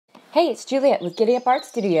Hey, it's Juliet with Giddy Up Art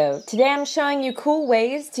Studio. Today I'm showing you cool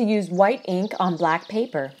ways to use white ink on black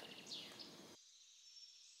paper.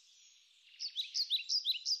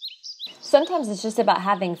 Sometimes it's just about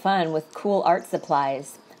having fun with cool art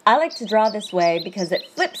supplies. I like to draw this way because it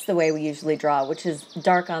flips the way we usually draw, which is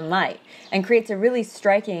dark on light, and creates a really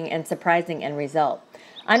striking and surprising end result.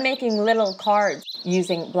 I'm making little cards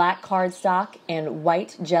using black cardstock and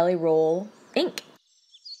white jelly roll ink.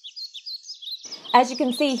 As you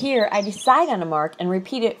can see here, I decide on a mark and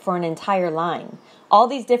repeat it for an entire line. All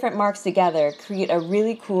these different marks together create a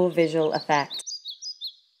really cool visual effect.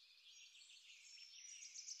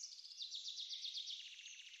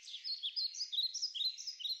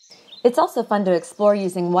 It's also fun to explore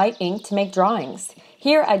using white ink to make drawings.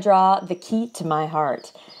 Here I draw the key to my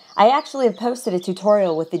heart. I actually have posted a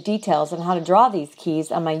tutorial with the details on how to draw these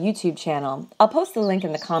keys on my YouTube channel. I'll post the link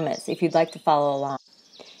in the comments if you'd like to follow along.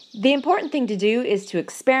 The important thing to do is to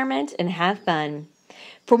experiment and have fun.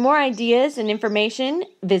 For more ideas and information,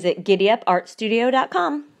 visit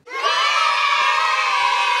GiddyUpArtStudio.com.